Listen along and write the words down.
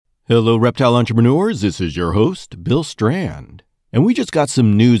Hello, reptile entrepreneurs. This is your host, Bill Strand. And we just got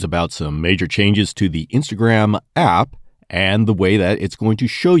some news about some major changes to the Instagram app and the way that it's going to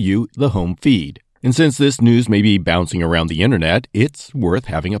show you the home feed. And since this news may be bouncing around the internet, it's worth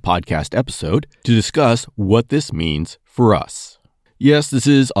having a podcast episode to discuss what this means for us. Yes, this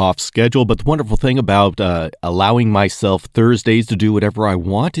is off schedule, but the wonderful thing about allowing myself Thursdays to do whatever I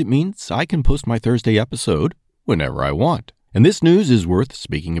want, it means I can post my Thursday episode whenever I want. And this news is worth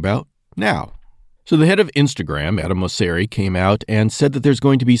speaking about now. So the head of Instagram, Adam Mosseri, came out and said that there's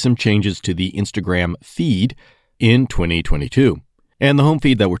going to be some changes to the Instagram feed in 2022. And the home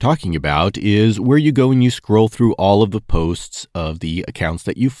feed that we're talking about is where you go and you scroll through all of the posts of the accounts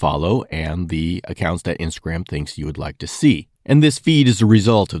that you follow and the accounts that Instagram thinks you would like to see. And this feed is a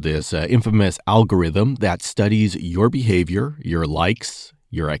result of this infamous algorithm that studies your behavior, your likes,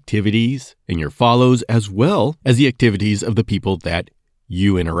 your activities, and your follows, as well as the activities of the people that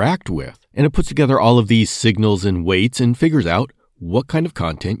you interact with. And it puts together all of these signals and weights and figures out what kind of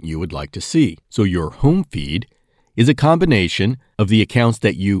content you would like to see. So your home feed is a combination of the accounts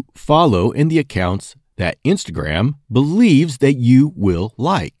that you follow and the accounts that Instagram believes that you will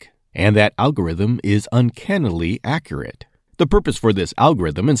like. And that algorithm is uncannily accurate. The purpose for this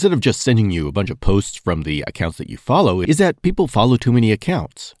algorithm, instead of just sending you a bunch of posts from the accounts that you follow, is that people follow too many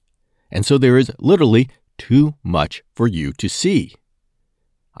accounts. And so there is literally too much for you to see.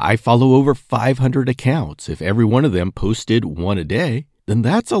 I follow over 500 accounts. If every one of them posted one a day, then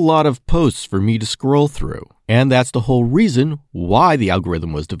that's a lot of posts for me to scroll through. And that's the whole reason why the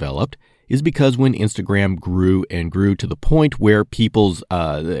algorithm was developed, is because when Instagram grew and grew to the point where people's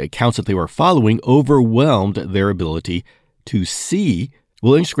accounts that they were following overwhelmed their ability to see,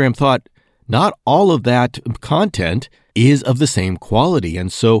 well, Instagram thought not all of that content is of the same quality.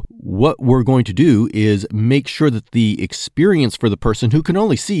 And so what we're going to do is make sure that the experience for the person who can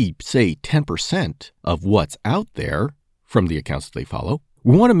only see, say, 10% of what's out there from the accounts that they follow,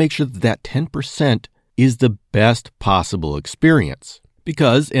 we want to make sure that that 10% is the best possible experience.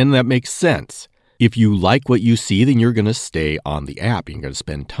 Because, and that makes sense, if you like what you see, then you're going to stay on the app. You're going to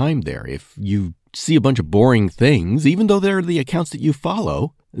spend time there. If you see a bunch of boring things, even though they're the accounts that you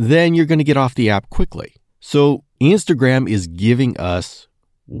follow, then you're going to get off the app quickly. So Instagram is giving us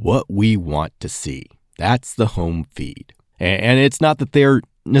what we want to see. That's the home feed. And it's not that they're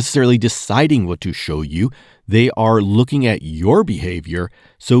necessarily deciding what to show you. They are looking at your behavior,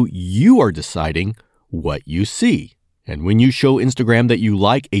 so you are deciding what you see. And when you show Instagram that you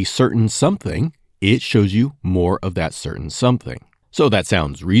like a certain something, it shows you more of that certain something. So that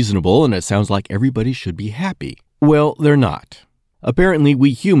sounds reasonable, and it sounds like everybody should be happy. Well, they're not. Apparently,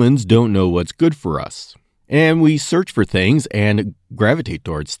 we humans don't know what's good for us. And we search for things and gravitate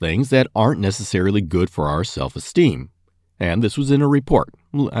towards things that aren't necessarily good for our self-esteem. And this was in a report.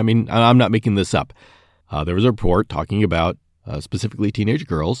 I mean, I'm not making this up. There was a report talking about specifically teenage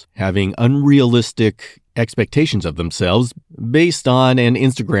girls having unrealistic expectations of themselves based on, and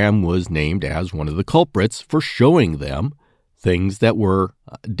Instagram was named as one of the culprits for showing them things that were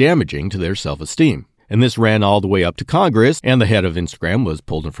damaging to their self-esteem. And this ran all the way up to Congress, and the head of Instagram was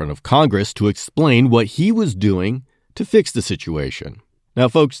pulled in front of Congress to explain what he was doing to fix the situation. Now,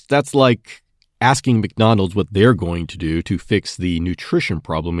 folks, that's like asking McDonald's what they're going to do to fix the nutrition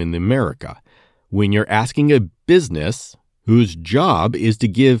problem in America. When you're asking a business whose job is to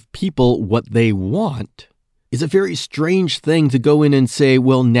give people what they want, it's a very strange thing to go in and say,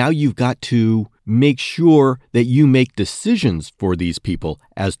 well, now you've got to make sure that you make decisions for these people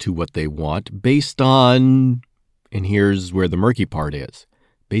as to what they want based on, and here's where the murky part is,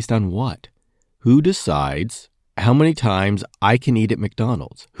 based on what? Who decides how many times I can eat at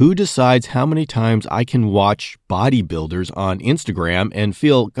McDonald's? Who decides how many times I can watch bodybuilders on Instagram and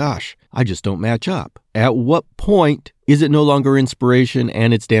feel, gosh, I just don't match up? At what point is it no longer inspiration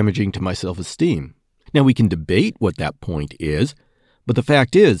and it's damaging to my self-esteem? Now, we can debate what that point is, but the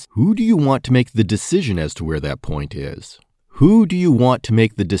fact is, who do you want to make the decision as to where that point is? Who do you want to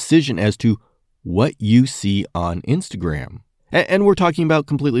make the decision as to what you see on Instagram? And we're talking about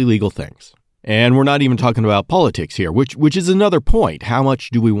completely legal things. And we're not even talking about politics here, which is another point. How much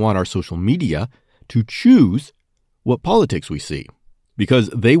do we want our social media to choose what politics we see? Because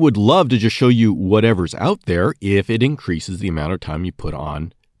they would love to just show you whatever's out there if it increases the amount of time you put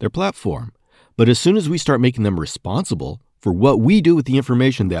on their platform. But as soon as we start making them responsible for what we do with the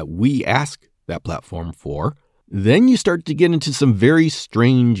information that we ask that platform for, then you start to get into some very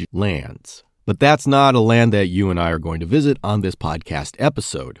strange lands. But that's not a land that you and I are going to visit on this podcast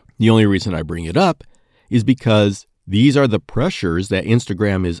episode. The only reason I bring it up is because these are the pressures that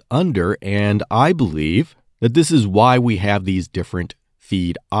Instagram is under, and I believe that this is why we have these different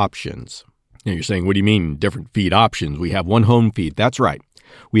feed options. Now you're saying, what do you mean different feed options? We have one home feed. That's right.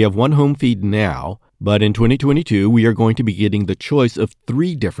 We have one home feed now, but in 2022, we are going to be getting the choice of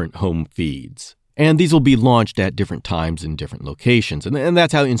 3 different home feeds. And these will be launched at different times in different locations. And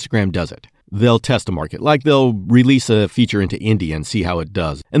that's how Instagram does it. They'll test the market. Like they'll release a feature into India and see how it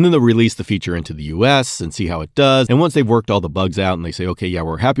does. And then they'll release the feature into the US and see how it does. And once they've worked all the bugs out and they say, okay, yeah,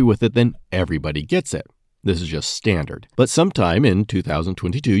 we're happy with it, then everybody gets it. This is just standard. But sometime in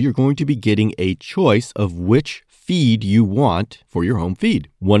 2022, you're going to be getting a choice of which feed you want for your home feed.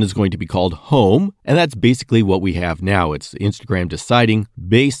 One is going to be called Home, and that's basically what we have now. It's Instagram deciding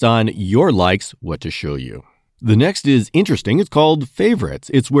based on your likes what to show you. The next is interesting. It's called Favorites.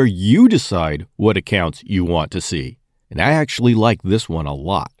 It's where you decide what accounts you want to see. And I actually like this one a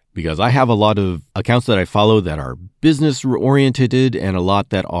lot because I have a lot of accounts that I follow that are business-oriented and a lot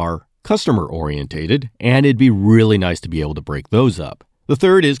that are customer-orientated, and it'd be really nice to be able to break those up. The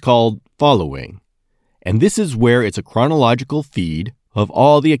third is called Following. And this is where it's a chronological feed of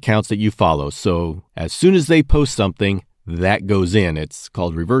all the accounts that you follow. So as soon as they post something, that goes in. It's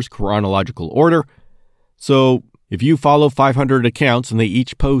called reverse chronological order. So if you follow 500 accounts and they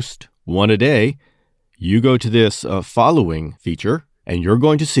each post one a day, you go to this following feature and you're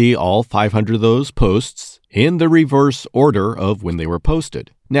going to see all 500 of those posts in the reverse order of when they were posted.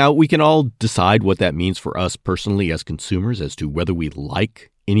 Now, we can all decide what that means for us personally as consumers as to whether we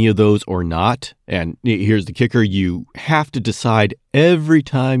like any of those or not. And here's the kicker. You have to decide every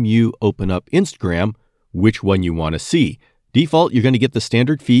time you open up Instagram which one you want to see. Default, you're going to get the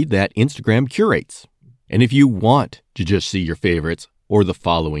standard feed that Instagram curates. And if you want to just see your favorites or the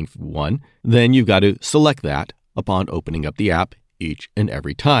following one, then you've got to select that upon opening up the app each and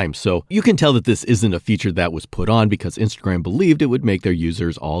every time. So you can tell that this isn't a feature that was put on because Instagram believed it would make their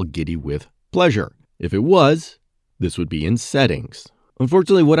users all giddy with pleasure. If it was, this would be in settings.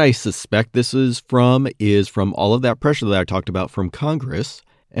 Unfortunately, what I suspect this is from all of that pressure that I talked about from Congress.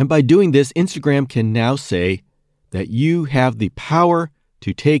 And by doing this, Instagram can now say that you have the power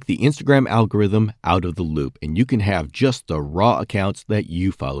to take the Instagram algorithm out of the loop, and you can have just the raw accounts that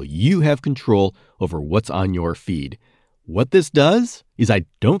you follow. You have control over what's on your feed. What this does is I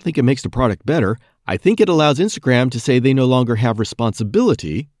don't think it makes the product better. I think it allows Instagram to say they no longer have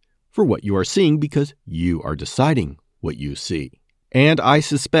responsibility for what you are seeing because you are deciding what you see. And I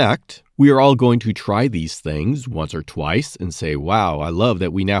suspect we are all going to try these things once or twice and say, wow, I love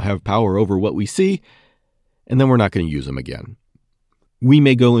that we now have power over what we see, and then we're not going to use them again. We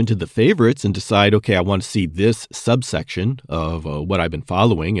may go into the favorites and decide, okay, I want to see this subsection of what I've been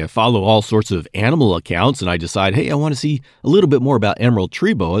following. I follow all sorts of animal accounts, and I decide, hey, I want to see a little bit more about emerald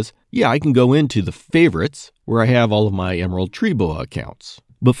tree boas. Yeah, I can go into the favorites where I have all of my emerald tree boa accounts.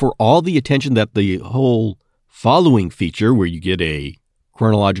 But for all the attention that the whole following feature, where you get a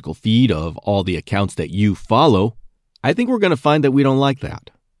chronological feed of all the accounts that you follow, I think we're going to find that we don't like that.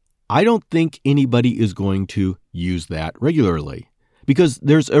 I don't think anybody is going to use that regularly. Because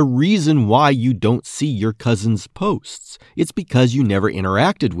there's a reason why you don't see your cousin's posts. It's because you never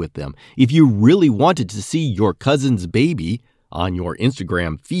interacted with them. If you really wanted to see your cousin's baby on your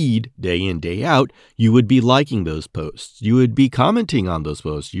Instagram feed day in, day out, you would be liking those posts. You would be commenting on those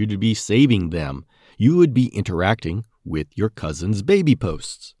posts. You'd be saving them. You would be interacting with your cousin's baby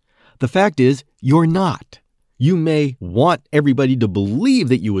posts. The fact is, you're not. You may want everybody to believe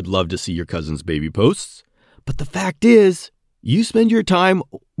that you would love to see your cousin's baby posts, but the fact is, you spend your time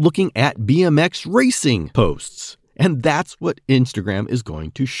looking at BMX racing posts, and that's what Instagram is going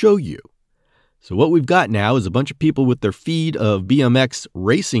to show you. So what we've got now is a bunch of people with their feed of BMX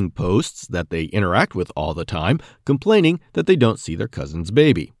racing posts that they interact with all the time, complaining that they don't see their cousin's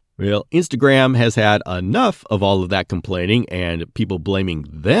baby. Well, Instagram has had enough of all of that complaining and people blaming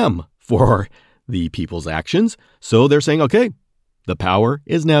them for the people's actions, so they're saying, okay, the power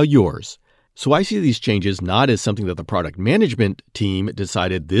is now yours. So I see these changes not as something that the product management team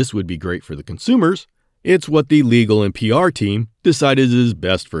decided this would be great for the consumers. It's what the legal and PR team decided is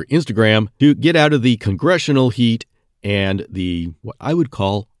best for Instagram to get out of the congressional heat and the, what I would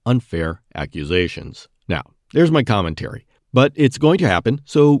call, unfair accusations. Now, there's my commentary, but it's going to happen.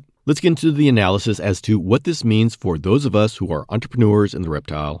 So let's get into the analysis as to what this means for those of us who are entrepreneurs in the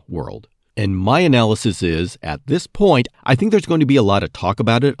reptile world. And my analysis is, at this point, I think there's going to be a lot of talk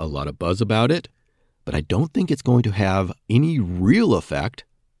about it, a lot of buzz about it, but I don't think it's going to have any real effect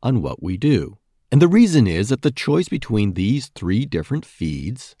on what we do. And the reason is that the choice between these 3 different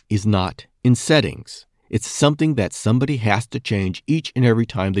feeds is not in settings. It's something that somebody has to change each and every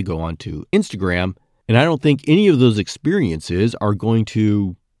time they go onto Instagram, and I don't think any of those experiences are going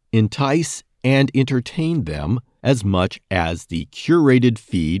to entice and entertain them as much as the curated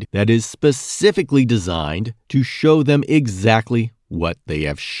feed that is specifically designed to show them exactly what they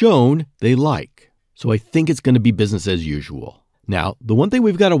have shown they like. So I think it's going to be business as usual. Now, the one thing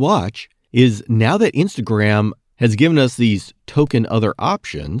we've got to watch is now that Instagram has given us these token other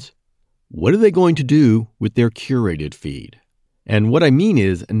options, what are they going to do with their curated feed? And what I mean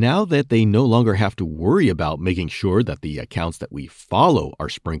is, now that they no longer have to worry about making sure that the accounts that we follow are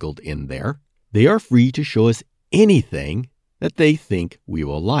sprinkled in there, they are free to show us anything that they think we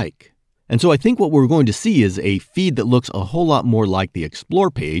will like. And so I think what we're going to see is a feed that looks a whole lot more like the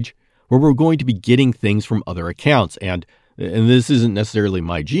Explore page, where we're going to be getting things from other accounts. And this isn't necessarily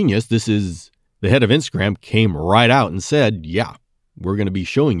my genius. This is the head of Instagram came right out and said, yeah, we're going to be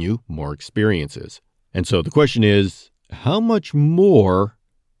showing you more experiences. And so the question is, how much more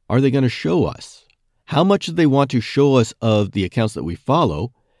are they going to show us? How much do they want to show us of the accounts that we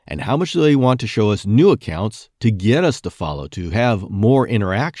follow? And how much do they want to show us new accounts to get us to follow, to have more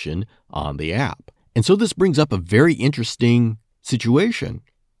interaction on the app? And so this brings up a very interesting situation.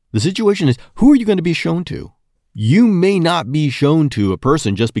 The situation is, who are you going to be shown to? You may not be shown to a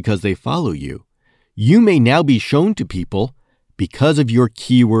person just because they follow you. You may now be shown to people because of your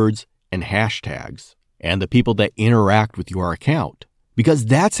keywords and hashtags and the people that interact with your account. Because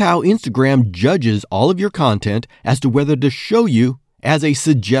that's how Instagram judges all of your content as to whether to show you as a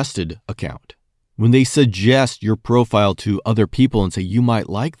suggested account. When they suggest your profile to other people and say you might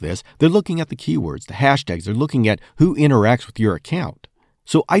like this, they're looking at the keywords, the hashtags, they're looking at who interacts with your account.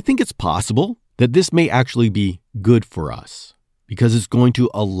 So I think it's possible that this may actually be good for us because it's going to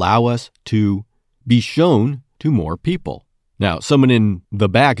allow us to be shown to more people. Now, someone in the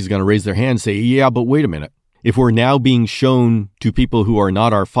back is going to raise their hand and say, yeah, but wait a minute. If we're now being shown to people who are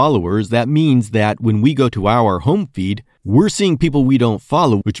not our followers, that means that when we go to our home feed, we're seeing people we don't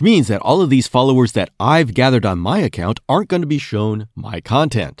follow, which means that all of these followers that I've gathered on my account aren't going to be shown my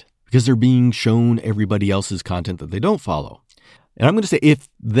content because they're being shown everybody else's content that they don't follow. And I'm going to say if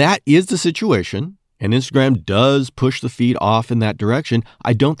that is the situation and Instagram does push the feed off in that direction,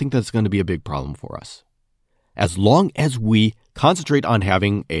 I don't think that's going to be a big problem for us. As long as we concentrate on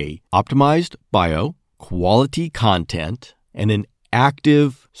having a optimized bio, quality content, and an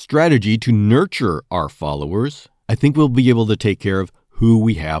active strategy to nurture our followers, I think we'll be able to take care of who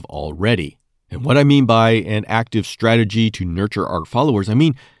we have already. And what I mean by an active strategy to nurture our followers, I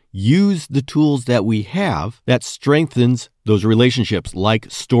mean use the tools that we have that strengthens those relationships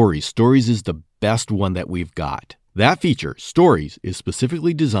like Stories. Stories is the best one that we've got. That feature, Stories, is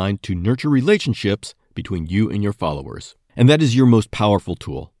specifically designed to nurture relationships between you and your followers. And that is your most powerful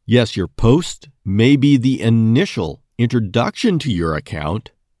tool. Yes, your post may be the initial introduction to your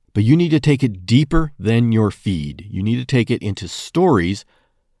account, but you need to take it deeper than your feed. You need to take it into Stories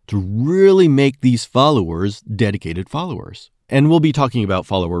to really make these followers dedicated followers. And we'll be talking about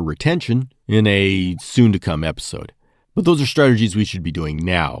follower retention in a soon-to-come episode. But those are strategies we should be doing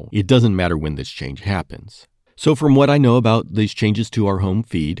now. It doesn't matter when this change happens. So from what I know about these changes to our home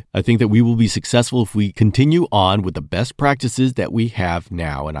feed, I think that we will be successful if we continue on with the best practices that we have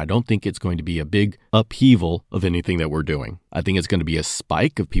now. And I don't think it's going to be a big upheaval of anything that we're doing. I think it's going to be a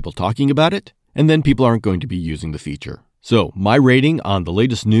spike of people talking about it, and then people aren't going to be using the feature. So my rating on the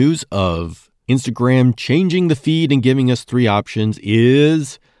latest news of Instagram changing the feed and giving us 3 options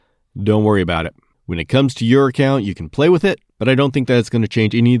is don't worry about it. When it comes to your account, you can play with it, but I don't think that it's going to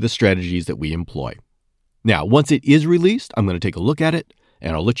change any of the strategies that we employ. Now, once it is released, I'm going to take a look at it,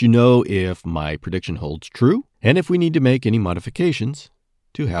 and I'll let you know if my prediction holds true and if we need to make any modifications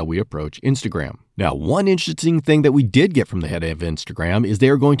to how we approach Instagram. Now, one interesting thing that we did get from the head of Instagram is they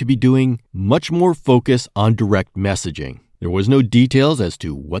are going to be doing much more focus on direct messaging. There was no details as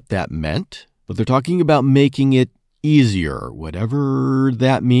to what that meant, but they're talking about making it easier. Whatever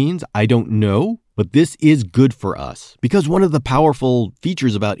that means, I don't know. But this is good for us because one of the powerful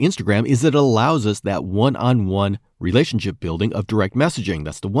features about Instagram is that it allows us that one-on-one relationship building of direct messaging.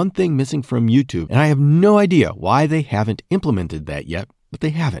 That's the one thing missing from YouTube. And I have no idea why they haven't implemented that yet, but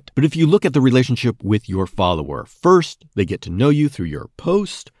they haven't. But if you look at the relationship with your follower, first, they get to know you through your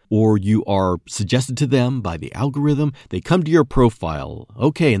post, or you are suggested to them by the algorithm. They come to your profile,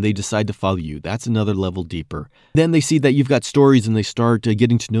 okay, and they decide to follow you. That's another level deeper. Then they see that you've got stories and they start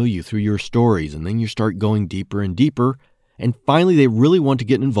getting to know you through your stories, and then you start going deeper and deeper. And finally, they really want to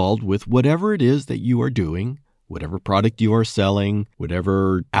get involved with whatever it is that you are doing, whatever product you are selling,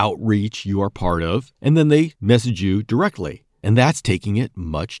 whatever outreach you are part of, and then they message you directly. And that's taking it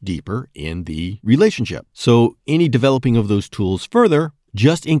much deeper in the relationship. So any developing of those tools further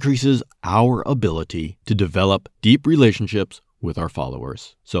just increases our ability to develop deep relationships with our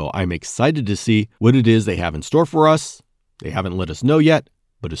followers. So I'm excited to see what it is they have in store for us. They haven't let us know yet,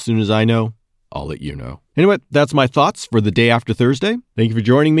 but as soon as I know, I'll let you know. Anyway, that's my thoughts for the day after Thursday. Thank you for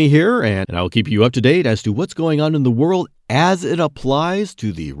joining me here, and I will keep you up to date as to what's going on in the world as it applies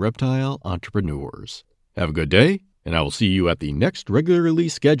to the reptile entrepreneurs. Have a good day, and I will see you at the next regularly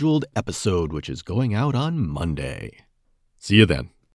scheduled episode, which is going out on Monday. See you then.